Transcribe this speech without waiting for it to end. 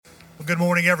Good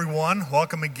morning, everyone.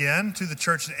 Welcome again to the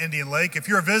church in Indian Lake. If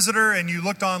you're a visitor and you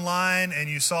looked online and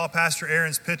you saw Pastor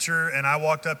Aaron's picture and I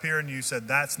walked up here and you said,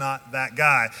 that's not that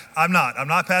guy. I'm not. I'm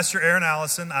not Pastor Aaron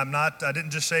Allison. I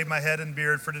didn't just shave my head and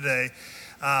beard for today.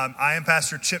 I am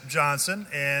Pastor Chip Johnson,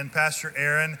 and Pastor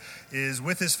Aaron is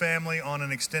with his family on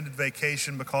an extended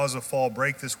vacation because of fall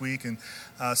break this week. And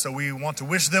so we want to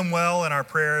wish them well in our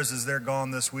prayers as they're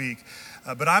gone this week.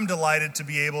 But I'm delighted to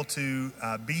be able to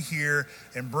be here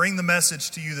and bring the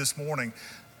message to you this morning.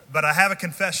 But I have a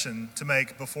confession to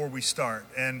make before we start.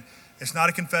 And it's not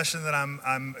a confession that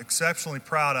I'm exceptionally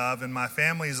proud of, and my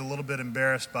family is a little bit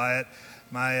embarrassed by it.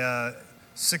 My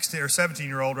 16 or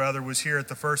 17-year-old rather was here at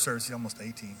the first service. He's almost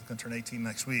 18. He's going to turn 18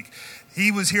 next week. He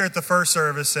was here at the first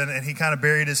service, and he kind of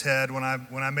buried his head when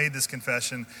I made this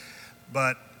confession.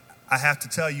 But I have to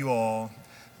tell you all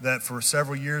that for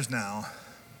several years now,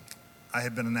 I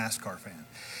have been a NASCAR fan.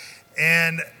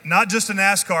 And not just a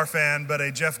NASCAR fan, but a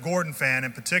Jeff Gordon fan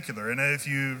in particular. And if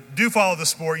you do follow the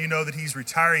sport, you know that he's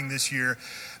retiring this year.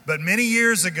 But many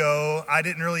years ago, I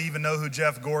didn't really even know who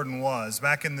Jeff Gordon was.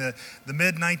 Back in the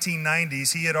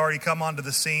mid-1990s, he had already come onto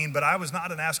the scene, but I was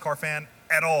not a NASCAR fan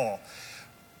at all.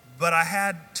 But I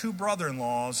had two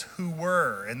brother-in-laws who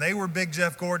were, and they were big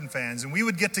Jeff Gordon fans. And we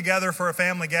would get together for a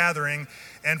family gathering,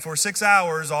 and for 6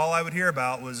 hours, all I would hear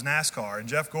about was NASCAR and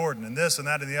Jeff Gordon and this and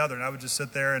that and the other. And I would just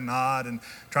sit there and nod and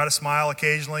try to smile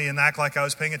occasionally and act like I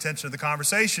was paying attention to the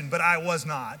conversation, but I was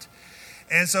not.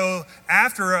 And so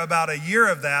after about a year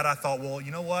of that, I thought, well,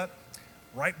 you know what?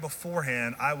 Right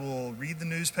beforehand, I will read the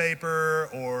newspaper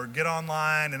or get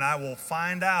online and I will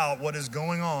find out what is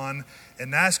going on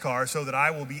in NASCAR so that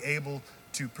I will be able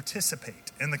to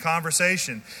participate in the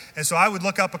conversation. And so I would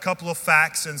look up a couple of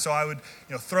facts, and so I would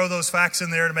throw those facts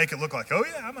in there to make it look like, oh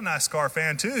yeah, I'm a NASCAR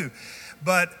fan too.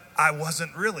 But I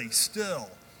wasn't really still.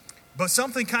 But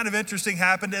something kind of interesting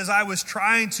happened as I was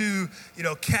trying to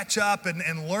catch up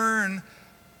and learn.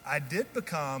 I did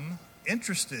become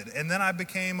interested, and then I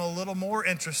became a little more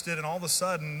interested, and all of a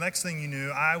sudden, next thing you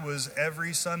knew, I was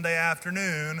every Sunday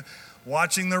afternoon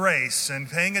watching the race and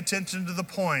paying attention to the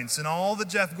points and all that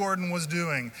Jeff Gordon was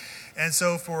doing. And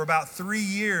so for about 3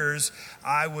 years,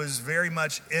 I was very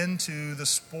much into the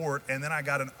sport, and then I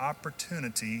got an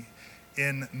opportunity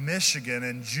in Michigan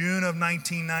in June of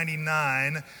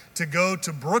 1999 to go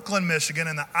to Brooklyn, Michigan,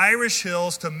 in the Irish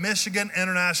Hills to Michigan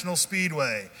International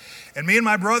Speedway. And me and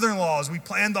my brother-in-laws, we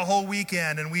planned the whole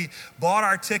weekend, and we bought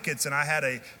our tickets, and I had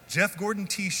a Jeff Gordon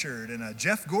t-shirt and a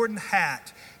Jeff Gordon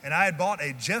hat, and I had bought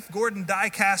a Jeff Gordon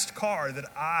die-cast car that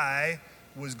I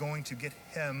was going to get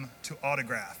him to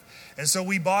autograph. And so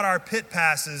we bought our pit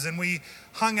passes, and we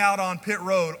hung out on pit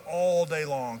road all day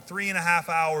long, 3.5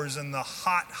 hours in the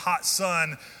hot, hot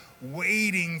sun,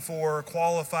 waiting for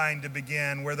qualifying to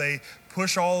begin, where they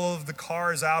push all of the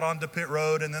cars out onto pit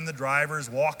road, and then the drivers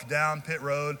walk down pit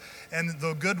road. And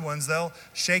the good ones, they'll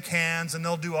shake hands and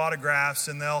they'll do autographs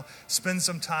and they'll spend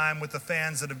some time with the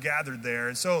fans that have gathered there.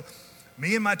 And so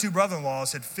me and my two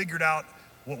brother-in-laws had figured out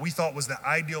what we thought was the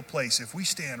ideal place. If we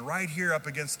stand right here up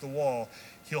against the wall,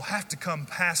 he'll have to come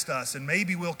past us, and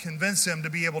maybe we'll convince him to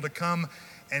be able to come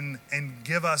and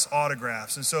give us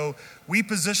autographs. And so we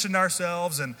positioned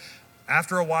ourselves, and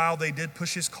after a while, they did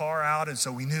push his car out, and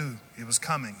so we knew it was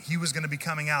coming. He was going to be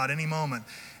coming out any moment.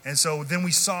 And so then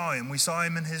we saw him. We saw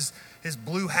him in his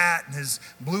blue hat and his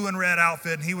blue and red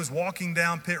outfit, and he was walking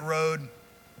down pit road,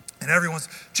 and everyone's,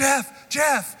 Jeff,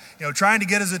 trying to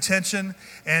get his attention.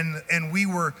 And we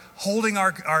were holding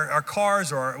our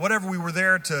cars or whatever we were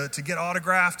there to get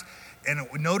autographed, and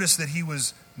we noticed that he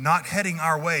was not heading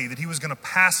our way, that he was going to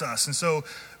pass us. And so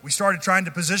we started trying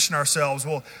to position ourselves.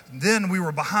 Well, then we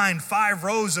were behind 5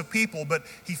 rows of people, but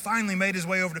he finally made his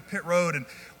way over to pit road, and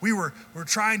we were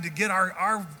trying to get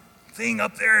our thing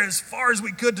up there as far as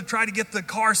we could to try to get the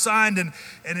car signed, and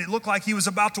it looked like he was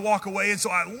about to walk away. And so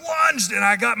I lunged, and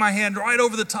I got my hand right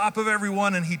over the top of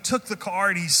everyone, and he took the car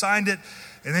and he signed it.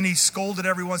 And then he scolded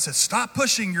everyone, said, stop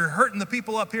pushing, you're hurting the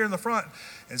people up here in the front.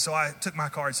 And so I took my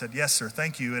card and said, yes, sir,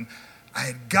 thank you. And I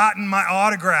had gotten my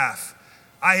autograph.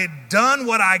 I had done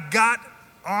what I got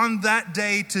on that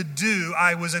day to do.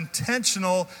 I was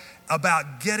intentional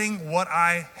about getting what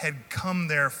I had come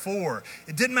there for.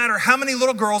 It didn't matter how many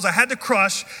little girls I had to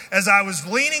crush as I was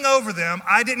leaning over them.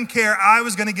 I didn't care. I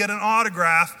was going to get an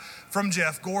autograph from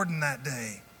Jeff Gordon that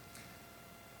day.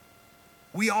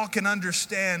 We all can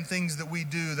understand things that we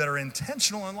do that are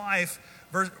intentional in life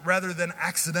rather than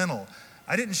accidental.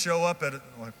 I didn't show up at,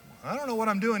 I don't know what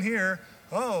I'm doing here.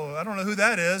 Oh, I don't know who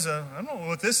that is. I don't know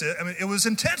what this is. I mean, it was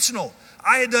intentional.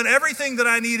 I had done everything that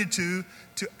I needed to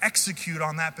execute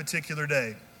on that particular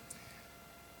day.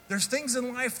 There's things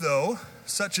in life, though,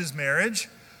 such as marriage,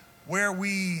 where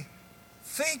we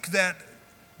think that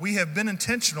we have been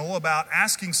intentional about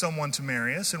asking someone to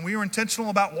marry us, and we were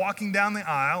intentional about walking down the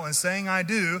aisle and saying, I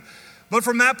do. But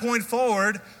from that point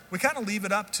forward, we kind of leave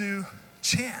it up to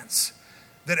chance,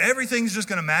 that everything's just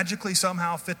going to magically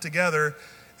somehow fit together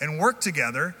and work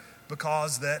together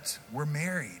because that we're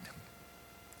married.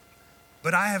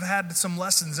 But I have had some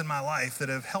lessons in my life that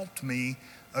have helped me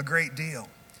a great deal.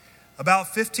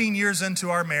 About 15 years into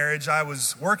our marriage, I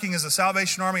was working as a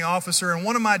Salvation Army officer, and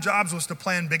one of my jobs was to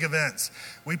plan big events.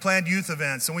 We planned youth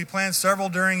events, and we planned several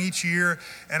during each year,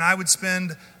 and I would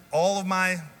spend all of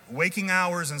my waking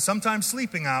hours and sometimes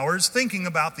sleeping hours thinking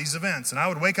about these events. And I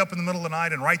would wake up in the middle of the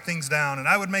night and write things down, and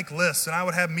I would make lists, and I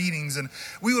would have meetings, and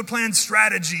we would plan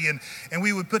strategy, and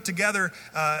we would put together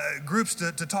groups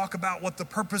to talk about what the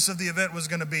purpose of the event was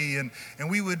going to be, and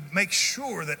we would make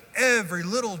sure that every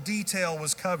little detail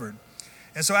was covered.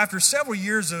 And so after several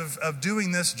years of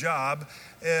doing this job,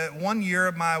 one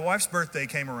year my wife's birthday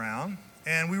came around,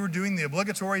 and we were doing the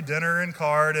obligatory dinner and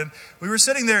card, and we were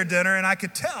sitting there at dinner, and I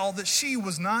could tell that she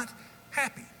was not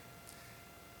happy.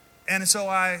 And so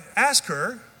I asked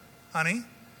her, honey,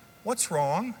 what's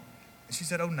wrong? And she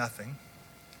said, oh, nothing.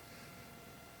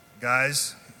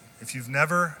 Guys, if you've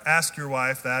never asked your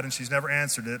wife that and she's never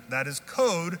answered it, that is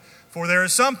code for there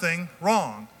is something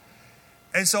wrong.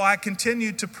 And so I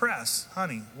continued to press,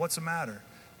 honey, what's the matter?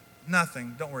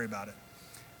 Nothing, don't worry about it.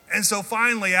 And so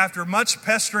finally, after much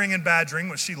pestering and badgering,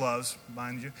 which she loves,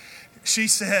 mind you, she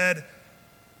said,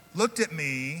 looked at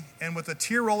me, and with a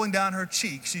tear rolling down her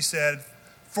cheek, she said,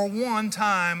 for one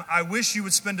time, I wish you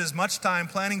would spend as much time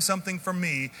planning something for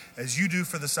me as you do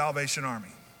for the Salvation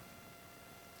Army.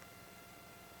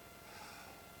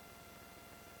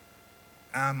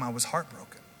 I was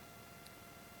heartbroken.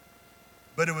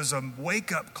 But it was a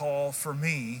wake-up call for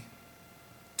me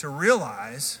to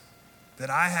realize that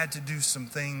I had to do some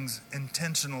things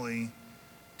intentionally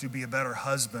to be a better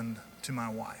husband to my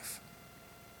wife.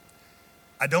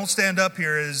 I don't stand up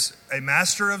here as a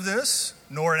master of this,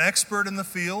 nor an expert in the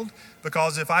field,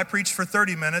 because if I preached for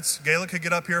 30 minutes, Gayla could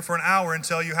get up here for an hour and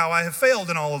tell you how I have failed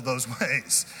in all of those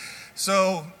ways.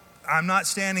 So I'm not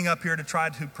standing up here to try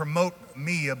to promote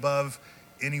me above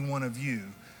any one of you.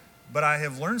 But I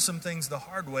have learned some things the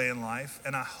hard way in life,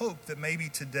 and I hope that maybe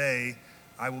today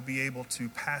I will be able to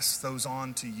pass those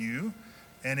on to you.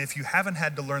 And if you haven't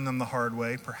had to learn them the hard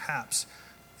way, perhaps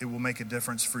it will make a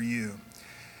difference for you.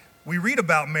 We read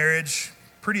about marriage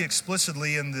pretty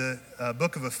explicitly in the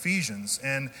book of Ephesians,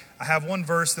 and I have one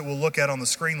verse that we'll look at on the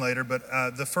screen later, but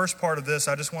the first part of this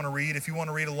I just want to read. If you want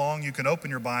to read along, you can open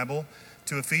your Bible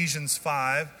to Ephesians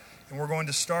 5, and we're going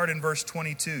to start in verse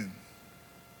 22.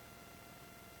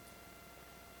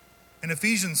 In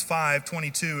Ephesians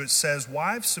 5:22, it says,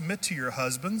 wives, submit to your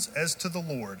husbands as to the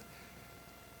Lord.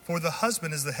 For the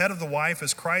husband is the head of the wife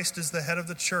as Christ is the head of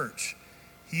the church.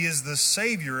 He is the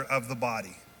Savior of the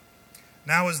body.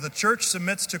 Now as the church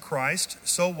submits to Christ,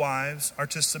 so wives are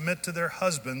to submit to their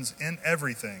husbands in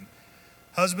everything.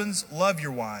 Husbands, love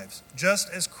your wives,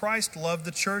 just as Christ loved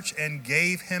the church and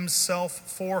gave himself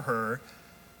for her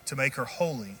to make her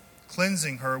holy,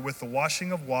 cleansing her with the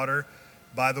washing of water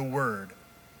by the word.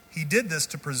 He did this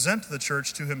to present the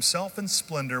church to himself in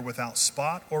splendor, without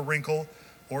spot or wrinkle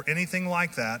or anything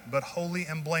like that, but holy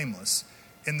and blameless.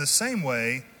 In the same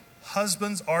way,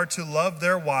 husbands are to love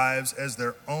their wives as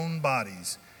their own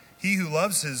bodies. He who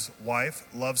loves his wife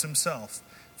loves himself.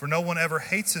 For no one ever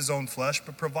hates his own flesh,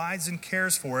 but provides and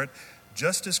cares for it,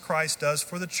 just as Christ does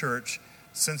for the church,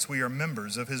 since we are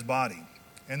members of his body.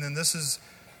 And then this is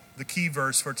the key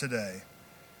verse for today.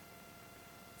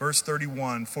 Verse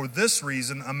 31, for this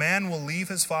reason, a man will leave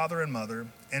his father and mother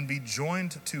and be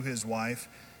joined to his wife,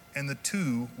 and the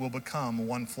two will become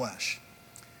one flesh.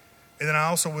 And then I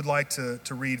also would like to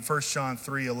read 1 John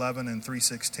 3:11 and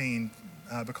 3:16,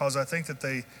 because I think that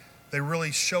they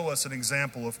really show us an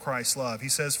example of Christ's love. He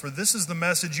says, for this is the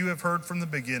message you have heard from the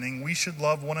beginning. We should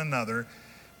love one another.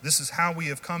 This is how we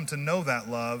have come to know that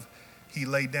love. He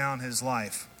laid down his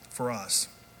life for us.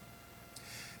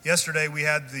 Yesterday we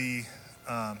had the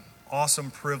awesome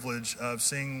privilege of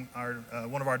seeing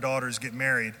one of our daughters get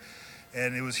married,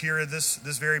 and it was here at this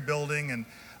very building,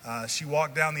 and she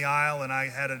walked down the aisle, and I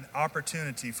had an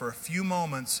opportunity for a few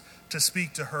moments to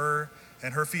speak to her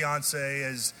and her fiance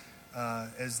as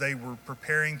they were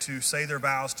preparing to say their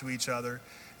vows to each other.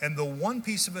 And the one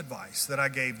piece of advice that I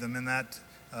gave them in that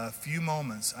few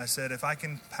moments, I said, if I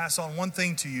can pass on one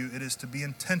thing to you, it is to be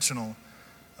intentional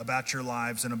about your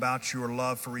lives and about your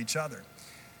love for each other.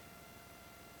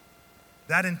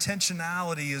 That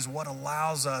intentionality is what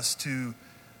allows us to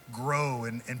grow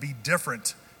and be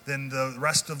different than the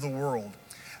rest of the world.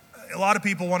 A lot of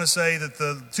people want to say that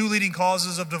the two leading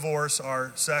causes of divorce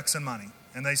are sex and money.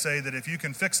 And they say that if you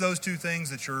can fix those two things,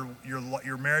 that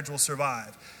your marriage will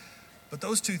survive. But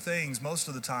those two things, most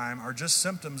of the time, are just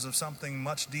symptoms of something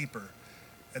much deeper.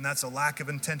 And that's a lack of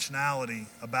intentionality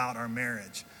about our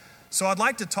marriage. So I'd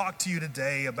like to talk to you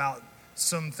today about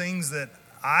some things that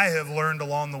I have learned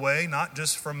along the way, not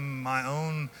just from my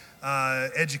own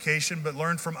education, but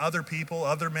learned from other people,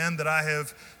 other men that I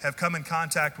have come in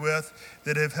contact with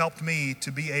that have helped me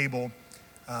to be able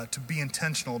to be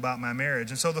intentional about my marriage.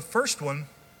 And so the first one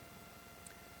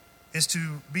is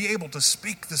to be able to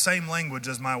speak the same language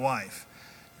as my wife.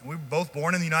 We were both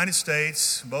born in the United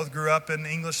States, both grew up in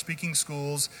English-speaking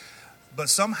schools, but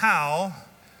somehow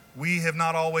we have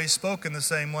not always spoken the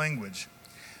same language.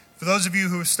 For those of you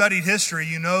who have studied history,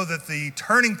 you know that the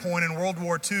turning point in World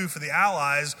War II for the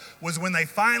Allies was when they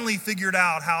finally figured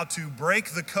out how to break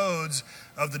the codes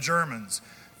of the Germans.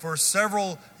 For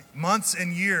several months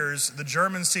and years, the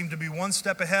Germans seemed to be one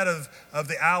step ahead of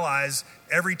the Allies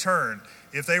every turn.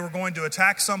 If they were going to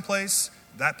attack someplace,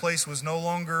 that place was no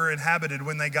longer inhabited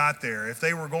when they got there. If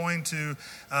they were going to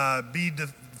be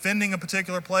defending a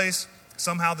particular place,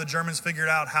 somehow the Germans figured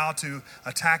out how to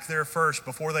attack there first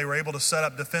before they were able to set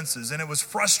up defenses. And it was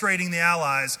frustrating the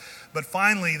Allies, but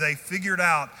finally they figured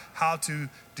out how to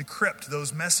decrypt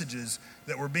those messages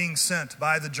that were being sent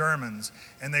by the Germans.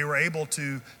 And they were able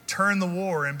to turn the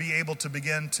war and be able to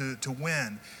begin to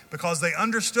win. Because they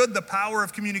understood the power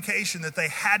of communication, that they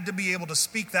had to be able to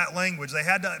speak that language. They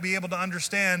had to be able to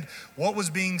understand what was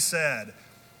being said.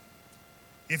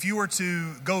 If you were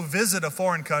to go visit a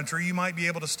foreign country, you might be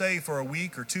able to stay for a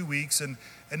week or 2 weeks and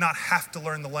not have to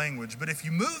learn the language. But if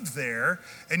you moved there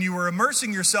and you were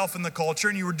immersing yourself in the culture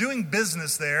and you were doing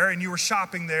business there and you were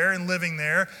shopping there and living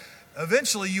there,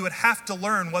 eventually you would have to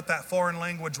learn what that foreign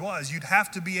language was. You'd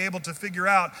have to be able to figure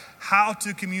out how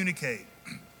to communicate.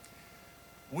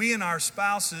 We and our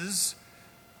spouses,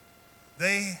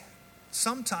 they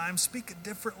sometimes speak a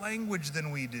different language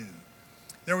than we do.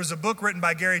 There was a book written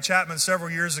by Gary Chapman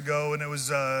several years ago, and it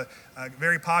was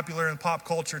very popular in pop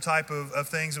culture type of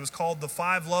things. It was called The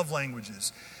 5 Love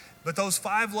Languages. But those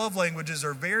 5 love languages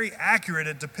are very accurate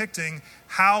at depicting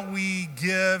how we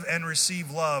give and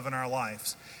receive love in our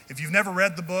lives. If you've never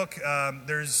read the book,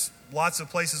 there's lots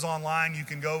of places online you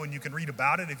can go and you can read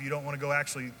about it if you don't want to go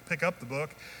actually pick up the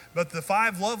book. But the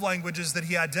 5 love languages that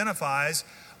he identifies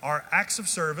are acts of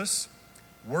service,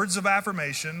 words of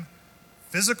affirmation,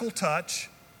 physical touch,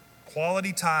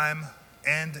 quality time,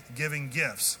 and giving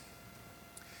gifts.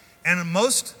 And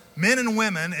most men and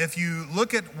women, if you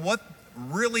look at what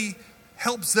really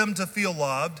helps them to feel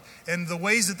loved and the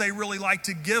ways that they really like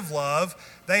to give love,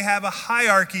 they have a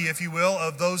hierarchy, if you will,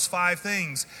 of those 5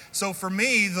 things. So for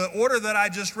me, the order that I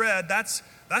just read, that's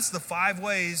the 5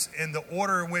 ways in the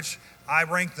order in which I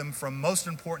rank them from most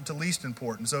important to least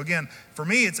important. So again, for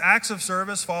me, it's acts of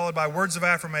service followed by words of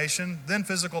affirmation, then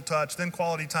physical touch, then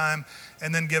quality time,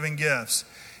 and then giving gifts.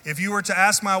 If you were to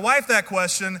ask my wife that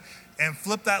question and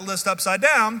flip that list upside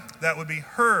down, that would be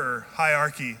her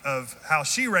hierarchy of how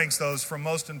she ranks those from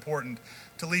most important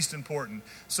to least important.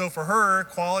 So for her,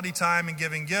 quality time and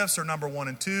giving gifts are number 1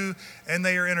 and 2, and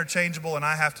they are interchangeable, and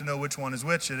I have to know which one is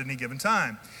which at any given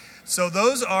time. So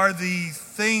those are the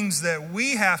things that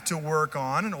we have to work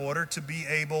on in order to be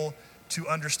able to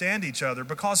understand each other.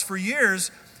 Because for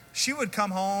years, she would come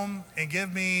home and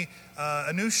give me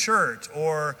a new shirt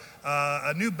or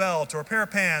a new belt or a pair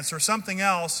of pants or something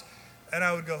else, and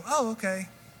I would go, oh, okay.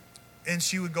 And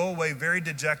she would go away very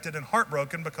dejected and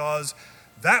heartbroken because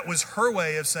that was her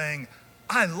way of saying,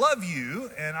 I love you.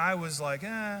 And I was like,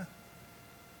 eh.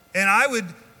 And I would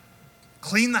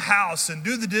clean the house and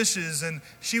do the dishes, and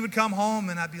she would come home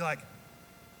and I'd be like,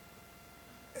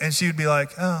 and she would be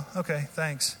like, oh, okay,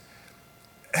 thanks.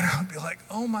 And I would be like,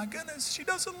 oh my goodness, she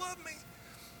doesn't love me.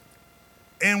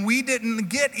 And we didn't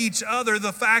get each other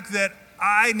the fact that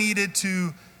I needed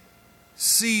to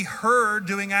see her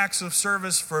doing acts of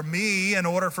service for me in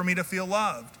order for me to feel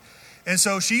loved. And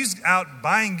so she's out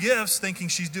buying gifts thinking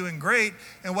she's doing great,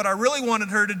 and what I really wanted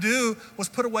her to do was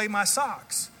put away my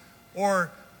socks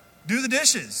or do the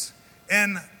dishes.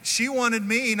 And she wanted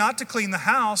me not to clean the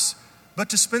house, but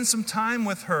to spend some time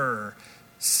with her,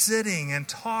 sitting and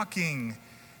talking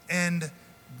and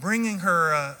bringing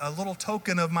her a little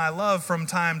token of my love from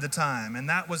time to time. And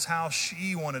that was how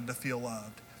she wanted to feel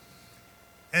loved.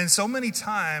 And so many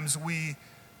times we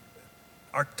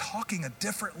are talking a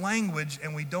different language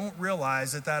and we don't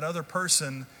realize that that other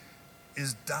person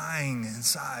is dying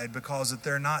inside because that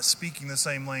they're not speaking the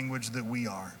same language that we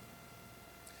are.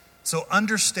 So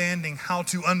understanding how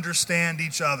to understand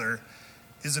each other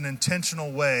is an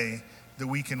intentional way that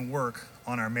we can work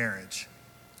on our marriage.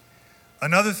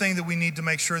 Another thing that we need to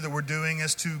make sure that we're doing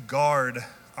is to guard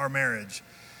our marriage.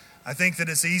 I think that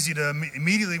it's easy to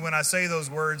immediately, when I say those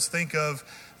words, think of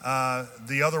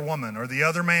the other woman or the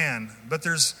other man. But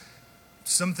there's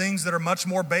some things that are much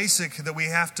more basic that we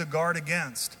have to guard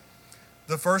against.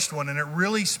 The first one, and it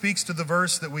really speaks to the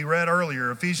verse that we read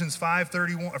earlier, Ephesians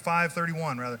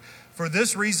 5:31 rather. For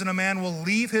this reason, a man will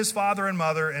leave his father and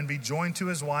mother and be joined to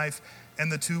his wife,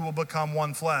 and the two will become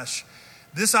one flesh.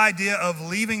 This idea of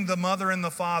leaving the mother and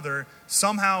the father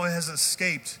somehow has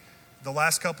escaped the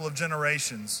last couple of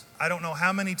generations. I don't know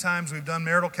how many times we've done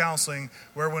marital counseling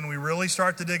where when we really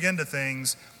start to dig into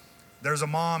things, there's a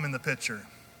mom in the picture,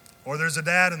 or there's a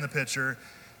dad in the picture,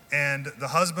 and the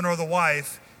husband or the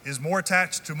wife is more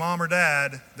attached to mom or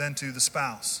dad than to the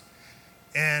spouse.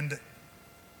 And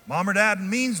mom or dad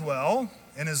means well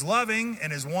and is loving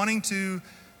and is wanting to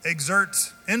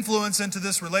exert influence into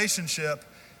this relationship,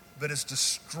 but it's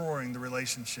destroying the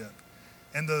relationship.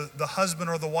 And the husband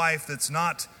or the wife that's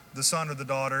not the son or the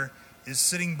daughter is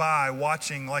sitting by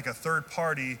watching like a third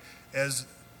party as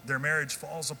their marriage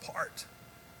falls apart.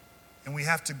 And we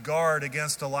have to guard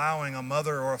against allowing a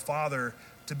mother or a father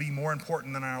to be more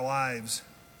important in our lives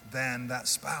than that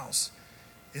spouse.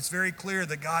 It's very clear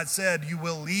that God said, you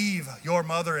will leave your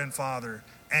mother and father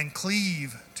and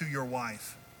cleave to your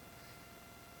wife.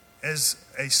 As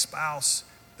a spouse,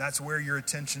 that's where your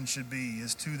attention should be,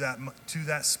 is to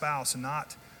that spouse and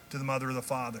not to the mother or the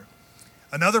father.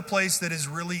 Another place that is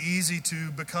really easy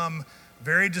to become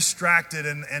very distracted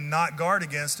and not guard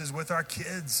against is with our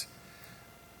kids.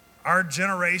 Our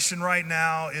generation right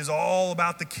now is all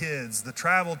about the kids, the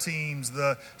travel teams,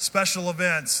 the special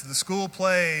events, the school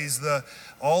plays,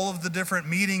 all of the different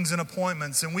meetings and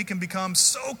appointments. And we can become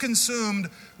so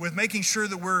consumed with making sure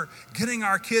that we're getting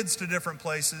our kids to different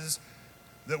places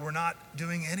that we're not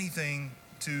doing anything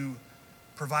to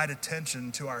provide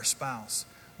attention to our spouse.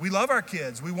 We love our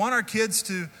kids. We want our kids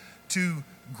to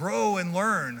grow and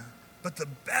learn. But the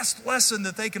best lesson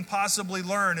that they can possibly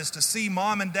learn is to see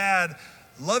mom and dad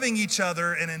loving each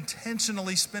other and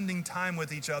intentionally spending time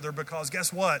with each other, because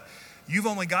guess what? You've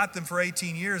only got them for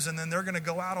 18 years, and then they're going to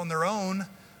go out on their own,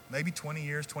 maybe 20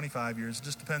 years, 25 years. It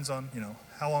just depends on,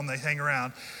 how long they hang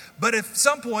around. But at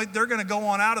some point, they're going to go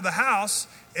on out of the house,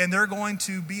 and they're going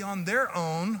to be on their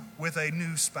own with a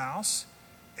new spouse,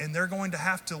 and they're going to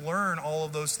have to learn all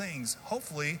of those things.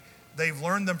 Hopefully, they've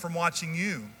learned them from watching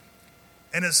you.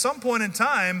 And at some point in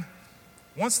time,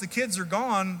 once the kids are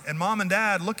gone and mom and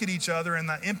dad look at each other in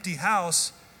that empty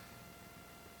house,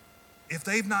 if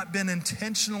they've not been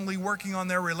intentionally working on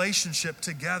their relationship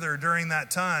together during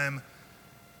that time,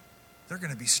 they're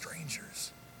going to be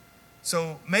strangers.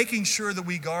 So making sure that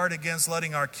we guard against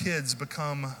letting our kids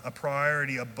become a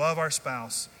priority above our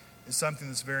spouse is something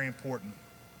that's very important.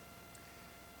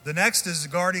 The next is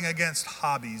guarding against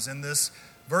hobbies. And this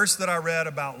verse that I read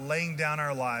about laying down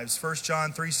our lives, 1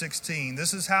 John 3:16,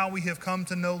 this is how we have come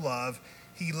to know love.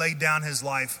 He laid down his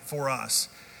life for us.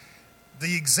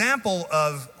 The example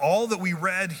of all that we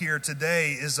read here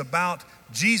today is about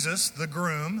Jesus, the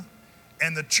groom,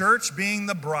 and the church being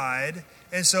the bride.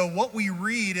 And so what we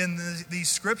read in these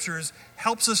scriptures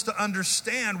helps us to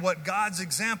understand what God's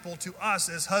example to us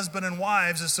as husband and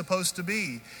wives is supposed to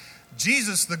be.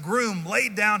 Jesus, the groom,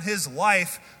 laid down his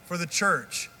life for the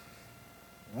church.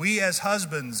 We as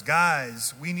husbands,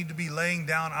 guys, we need to be laying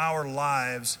down our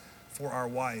lives for our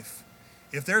wife.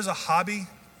 If there's a hobby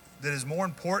that is more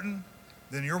important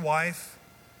than your wife,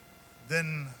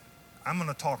 then I'm going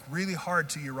to talk really hard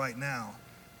to you right now.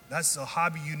 That's a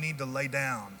hobby you need to lay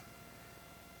down.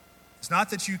 It's not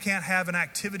that you can't have an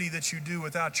activity that you do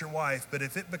without your wife, but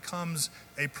if it becomes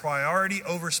a priority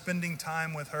over spending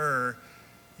time with her,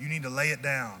 you need to lay it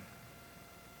down.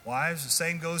 Wives, the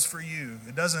same goes for you.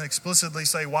 It doesn't explicitly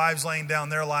say wives laying down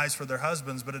their lives for their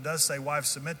husbands, but it does say wives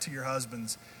submit to your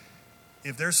husbands.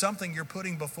 If there's something you're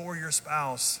putting before your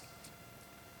spouse,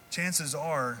 chances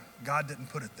are God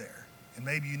didn't put it there. And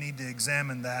maybe you need to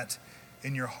examine that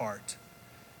in your heart.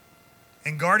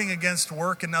 And guarding against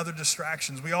work and other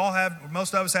distractions.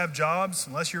 Most of us have jobs,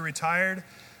 unless you're retired.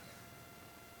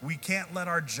 We can't let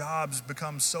our jobs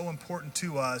become so important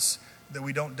to us that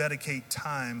we don't dedicate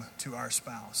time to our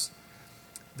spouse.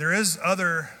 There is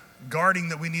other guarding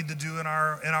that we need to do in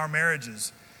our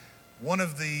marriages. One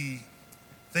of the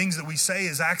things that we say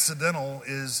is accidental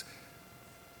is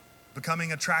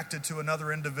becoming attracted to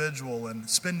another individual and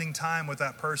spending time with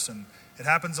that person. It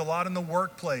happens a lot in the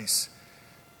workplace.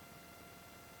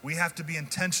 We have to be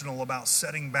intentional about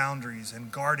setting boundaries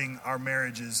and guarding our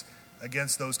marriages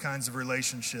against those kinds of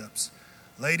relationships.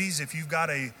 Ladies, if you've got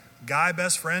a guy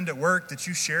best friend at work that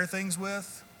you share things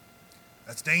with,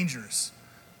 that's dangerous.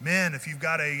 Men, if you've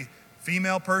got a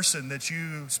female person that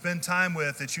you spend time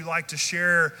with, that you like to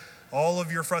share all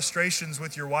of your frustrations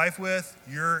with your wife with,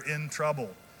 you're in trouble.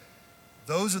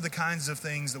 Those are the kinds of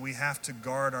things that we have to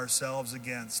guard ourselves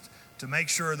against, to make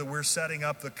sure that we're setting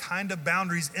up the kind of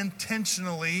boundaries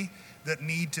intentionally that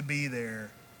need to be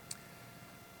there.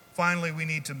 Finally, we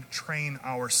need to train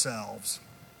ourselves.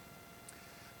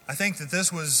 I think that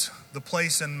this was the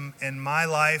place in my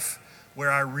life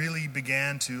where I really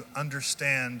began to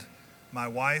understand my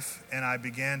wife, and I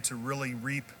began to really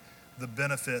reap the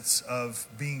benefits of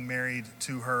being married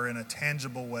to her in a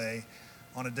tangible way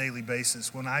on a daily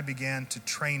basis, when I began to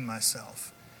train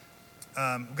myself.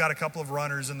 We've got a couple of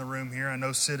runners in the room here. I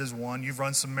know Sid is one. You've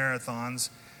run some marathons.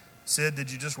 Sid, did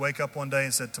you just wake up one day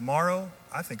and said, tomorrow,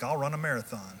 I think I'll run a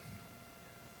marathon?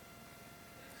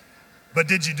 But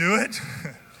did you do it?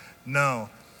 No.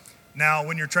 Now,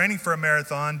 when you're training for a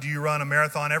marathon, do you run a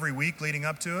marathon every week leading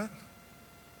up to it?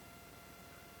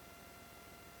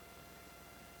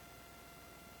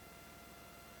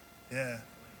 Yeah.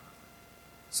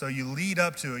 So you lead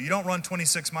up to it. You don't run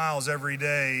 26 miles every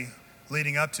day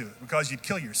leading up to it, because you'd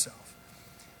kill yourself.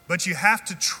 But you have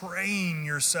to train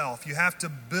yourself. You have to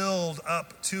build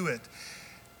up to it.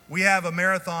 We have a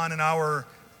marathon in our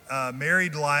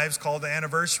married lives called the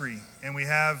anniversary, and we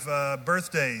have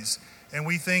birthdays. And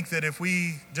we think that if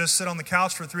we just sit on the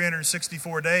couch for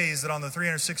 364 days, that on the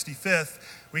 365th,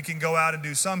 we can go out and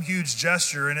do some huge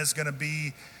gesture and it's going to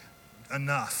be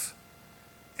enough.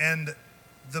 And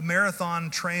the marathon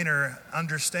trainer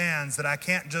understands that I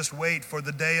can't just wait for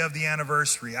the day of the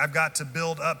anniversary. I've got to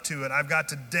build up to it. I've got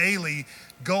to daily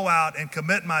go out and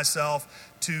commit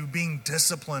myself to being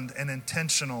disciplined and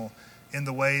intentional in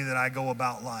the way that I go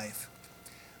about life.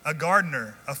 A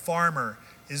gardener, a farmer,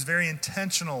 is very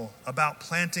intentional about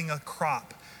planting a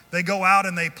crop. They go out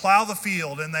and they plow the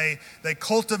field and they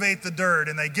cultivate the dirt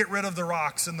and they get rid of the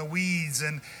rocks and the weeds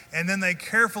and then they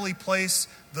carefully place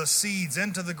the seeds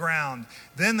into the ground.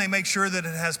 Then they make sure that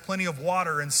it has plenty of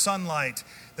water and sunlight.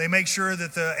 They make sure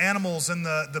that the animals and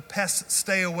the pests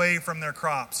stay away from their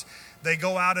crops. They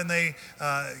go out and they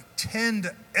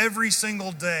tend every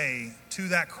single day to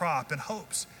that crop in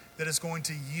hopes that it's going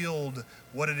to yield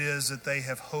what it is that they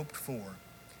have hoped for.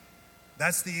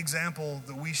 That's the example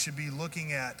that we should be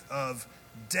looking at, of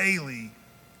daily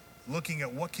looking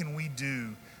at what can we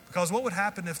do. Because what would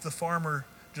happen if the farmer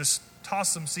just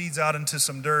tossed some seeds out into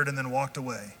some dirt and then walked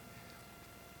away?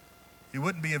 It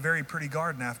wouldn't be a very pretty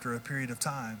garden after a period of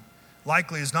time.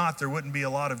 Likely as not, there wouldn't be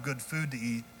a lot of good food to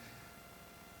eat.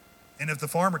 And if the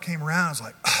farmer came around and was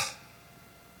like,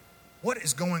 what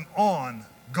is going on,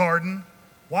 garden?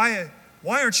 Why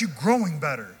aren't you growing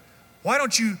better? Why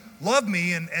don't you love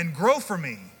me and grow for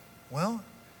me? Well,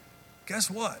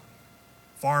 guess what,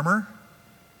 farmer?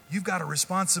 You've got a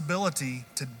responsibility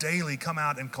to daily come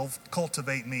out and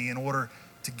cultivate me in order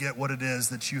to get what it is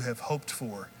that you have hoped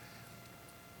for.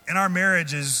 In our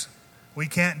marriages, we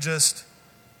can't just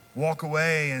walk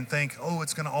away and think, oh,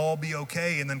 it's going to all be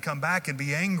okay, and then come back and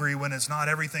be angry when it's not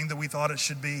everything that we thought it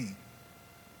should be.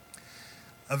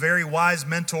 A very wise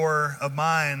mentor of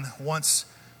mine once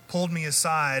pulled me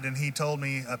aside and he told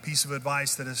me a piece of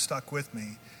advice that has stuck with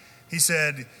me. He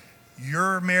said,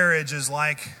 your marriage is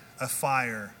like a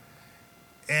fire,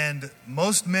 and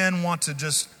most men want to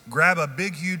just grab a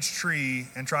big huge tree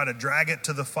and try to drag it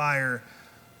to the fire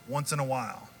once in a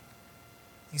while.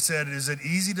 He said, is it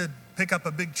easy to pick up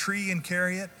a big tree and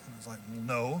carry it? I was like, well,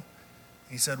 no.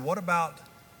 He said, what about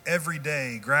every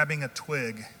day grabbing a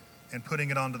twig and putting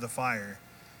it onto the fire?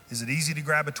 Is it easy to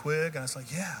grab a twig? And I was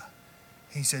like, yeah.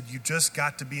 He said, you just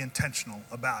got to be intentional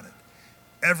about it.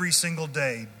 Every single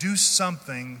day, do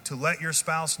something to let your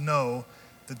spouse know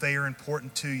that they are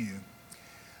important to you.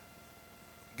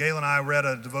 Gail and I read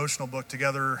a devotional book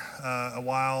together a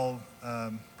while,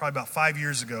 probably about 5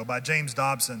 years ago, by James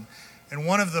Dobson. And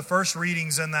one of the first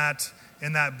readings in that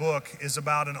book is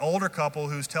about an older couple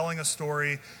who's telling a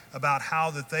story about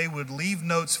how that they would leave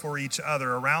notes for each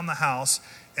other around the house.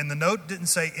 And the note didn't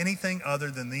say anything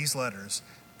other than these letters: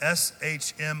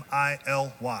 S-H-M-I-L-Y,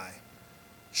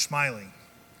 Schmiley.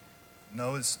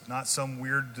 No, it's not some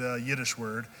weird Yiddish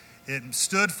word. It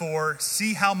stood for,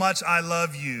 see how much I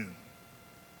love you.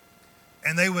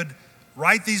 And they would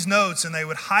write these notes and they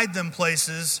would hide them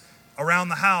places around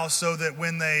the house so that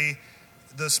when the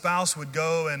spouse would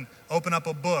go and open up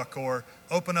a book or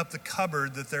open up the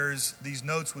cupboard, that these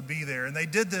notes would be there. And they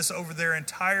did this over their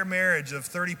entire marriage of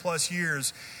 30 plus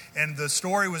years. And the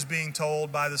story was being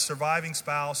told by the surviving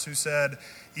spouse who said,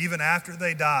 even after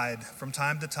they died, from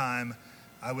time to time,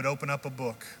 I would open up a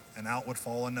book and out would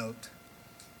fall a note.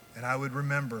 And I would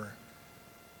remember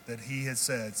that he had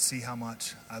said, "See how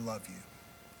much I love you."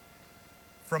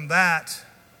 From that,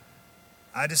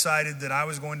 I decided that I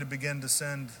was going to begin to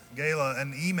send Gayla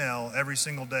an email every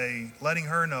single day, letting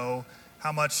her know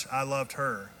how much I loved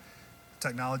her.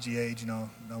 Technology age, no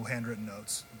handwritten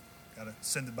notes. Got to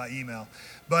send it by email.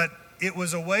 But it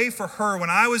was a way for her, when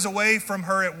I was away from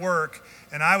her at work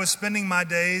and I was spending my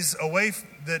days away,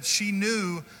 that she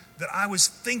knew that I was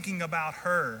thinking about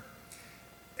her.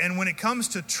 And when it comes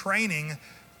to training,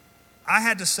 I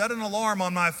had to set an alarm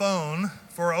on my phone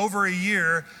for over a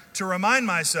year to remind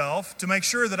myself to make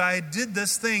sure that I did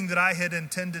this thing that I had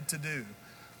intended to do.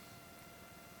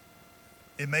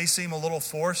 It may seem a little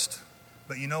forced,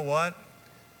 but you know what?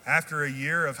 After a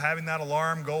year of having that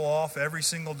alarm go off every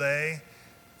single day,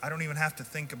 I don't even have to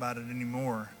think about it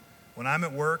anymore. When I'm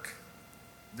at work,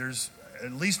 there's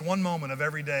at least one moment of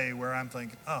every day where I'm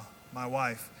thinking, oh, my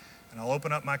wife. And I'll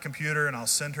open up my computer and I'll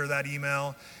send her that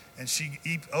email. And she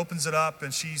opens it up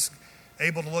and she's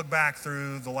able to look back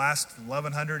through the last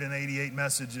 1,188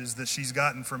 messages that she's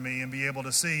gotten from me and be able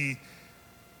to see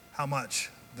how much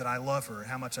that I love her and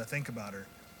how much I think about her.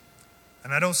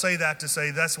 And I don't say that to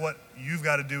say that's what you've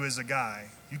got to do as a guy.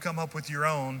 You come up with your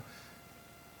own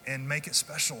and make it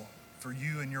special for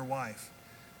you and your wife.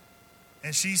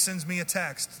 And she sends me a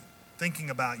text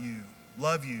thinking about you,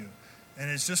 love you. And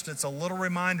it's a little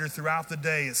reminder throughout the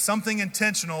day. It's something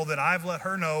intentional that I've let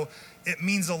her know. It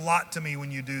means a lot to me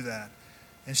when you do that.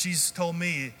 And she's told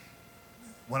me,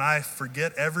 when I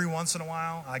forget every once in a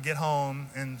while, I get home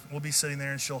and we'll be sitting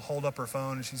there and she'll hold up her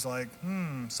phone and she's like,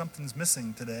 something's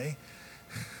missing today.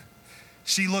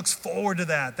 She looks forward to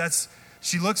that.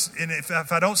 And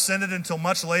if I don't send it until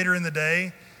much later in the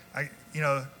day,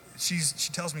 she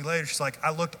tells me later, she's like, I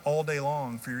looked all day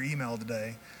long for your email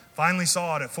today. Finally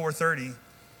saw it at 4:30.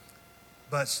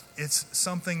 But it's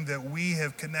something that we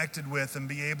have connected with and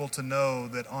be able to know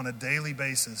that on a daily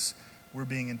basis, we're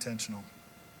being intentional.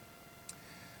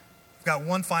 I've got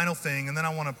one final thing, and then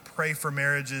I want to pray for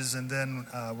marriages, and then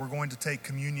we're going to take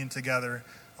communion together.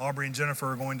 Aubrey and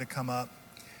Jennifer are going to come up.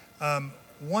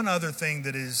 One other thing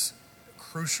that is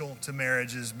crucial to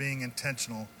marriage is being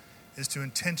intentional, is to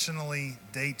intentionally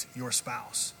date your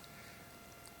spouse.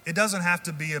 It doesn't have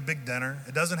to be a big dinner.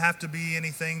 It doesn't have to be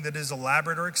anything that is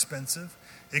elaborate or expensive.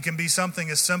 It can be something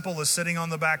as simple as sitting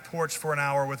on the back porch for an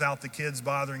hour without the kids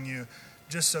bothering you,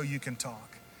 just so you can talk.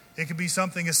 It could be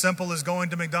something as simple as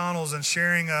going to McDonald's and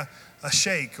sharing a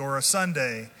shake or a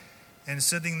sundae and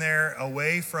sitting there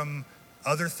away from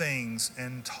other things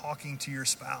and talking to your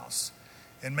spouse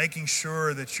and making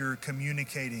sure that you're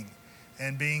communicating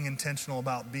and being intentional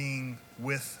about being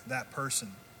with that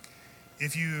person.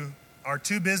 If you are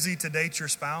too busy to date your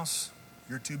spouse,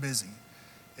 you're too busy.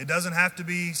 It doesn't have to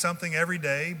be something every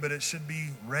day, but it should be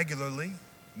regularly,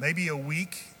 maybe a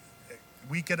week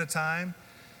at a time.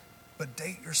 But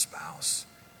date your spouse.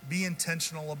 Be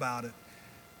intentional about it.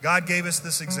 God gave us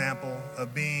this example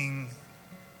of being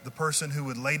the person who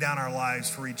would lay down our lives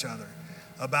for each other,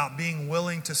 about being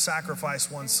willing to sacrifice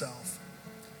oneself.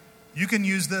 You can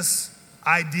use this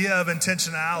idea of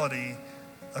intentionality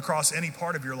across any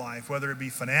part of your life, whether it be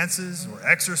finances or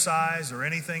exercise or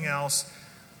anything else.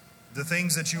 The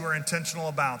things that you are intentional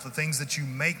about, the things that you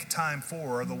make time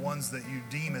for, are the ones that you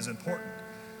deem as important.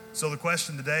 So the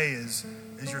question today is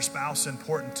your spouse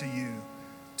important to you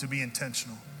to be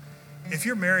intentional? If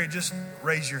you're married, just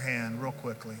raise your hand real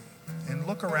quickly and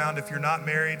look around. If you're not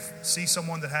married, see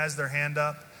someone that has their hand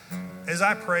up. As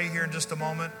I pray here in just a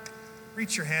moment,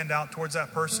 reach your hand out towards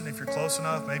that person. If you're close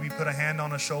enough, maybe put a hand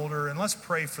on a shoulder, and let's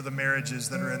pray for the marriages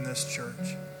that are in this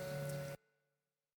church.